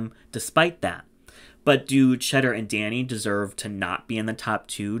them despite that. But do Cheddar and Danny deserve to not be in the top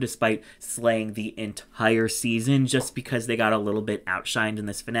two despite slaying the entire season just because they got a little bit outshined in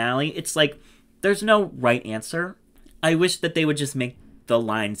this finale? It's like, there's no right answer. I wish that they would just make the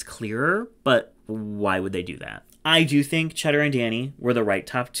lines clearer, but why would they do that? I do think Cheddar and Danny were the right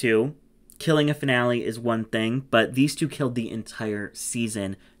top two. Killing a finale is one thing, but these two killed the entire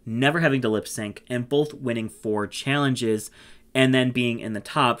season, never having to lip sync, and both winning 4 challenges and then being in the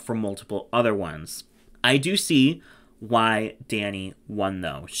top for multiple other ones. I do see why Danny won,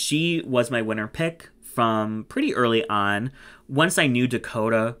 though. She was my winner pick from pretty early on. Once I knew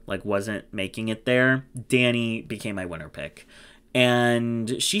Dakota wasn't making it there, Danny became my winner pick.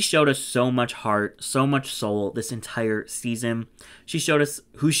 And she showed us so much heart, so much soul this entire season. She showed us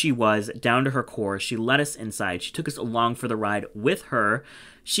who she was down to her core. She let us inside. She took us along for the ride with her.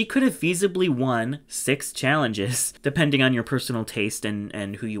 She could have feasibly won 6 challenges, depending on your personal taste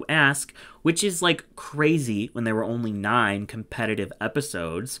and who you ask, which is crazy when there were only 9 competitive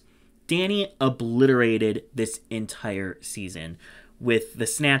episodes. Danny obliterated this entire season, with the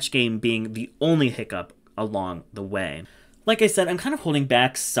Snatch Game being the only hiccup along the way. Like I said, I'm kind of holding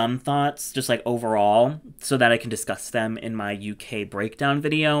back some thoughts, just overall, so that I can discuss them in my UK breakdown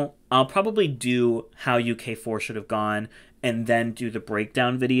video. I'll probably do how UK4 should have gone, and then do the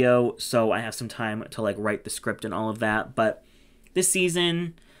breakdown video, so I have some time to write the script and all of that. But this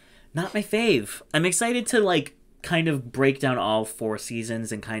season, not my fave. I'm excited to kind of break down all 4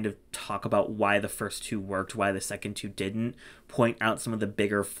 seasons and kind of talk about why the first 2 worked, why the second 2 didn't, point out some of the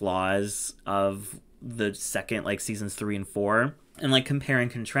bigger flaws of the second seasons 3 and 4, and compare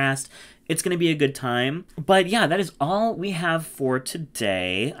and contrast. It's going to be a good time. But yeah, that is all we have for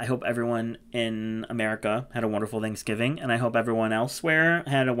today. I hope everyone in America had a wonderful Thanksgiving, and I hope everyone elsewhere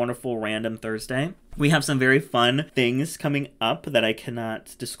had a wonderful random Thursday. We have some very fun things coming up that I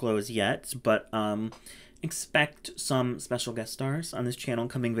cannot disclose yet, but expect some special guest stars on this channel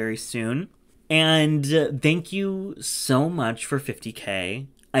coming very soon. And thank you so much for 50K.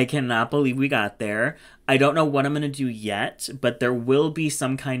 I cannot believe we got there. I don't know what I'm going to do yet, but there will be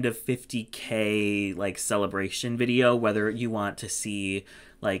some kind of 50K celebration video, whether you want to see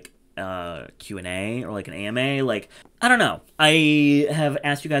Q&A or an AMA. I don't know. I have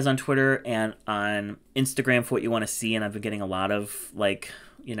asked you guys on Twitter and on Instagram for what you want to see, and I've been getting a lot of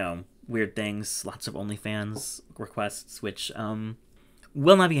weird things, lots of OnlyFans requests, which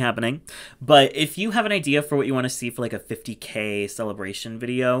will not be happening. But if you have an idea for what you want to see for like a 50K celebration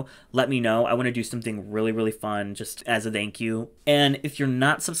video, let me know. I want to do something really, really fun just as a thank you. And if you're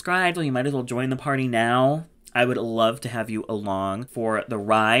not subscribed, well, you might as well join the party now. I would love to have you along for the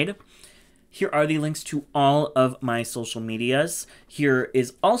ride. Here are the links to all of my social medias. Here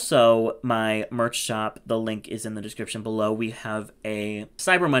is also my merch shop. The link is in the description below. We have a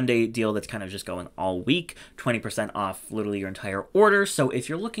Cyber Monday deal that's kind of just going all week. 20% off literally your entire order. So if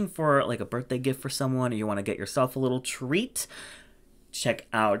you're looking for like a birthday gift for someone or you want to get yourself a little treat, check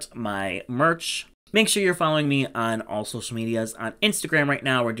out my merch. Make sure you're following me on all social medias. On Instagram right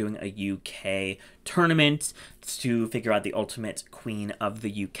now, we're doing a UK tournament to figure out the ultimate queen of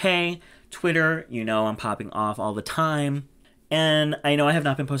the UK. Twitter, you know I'm popping off all the time. And I know I have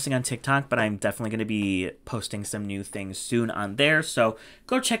not been posting on TikTok, but I'm definitely going to be posting some new things soon on there. So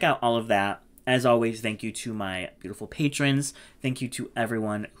go check out all of that. As always, thank you to my beautiful patrons. Thank you to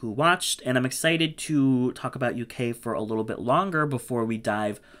everyone who watched. And I'm excited to talk about UK for a little bit longer before we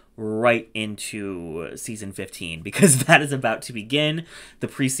dive right into season 15, because that is about to begin. The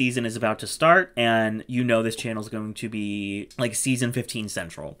preseason is about to start, and you know this channel is going to be like season 15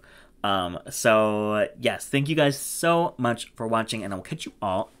 central. So yes, thank you guys so much for watching, and I'll catch you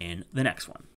all in the next one.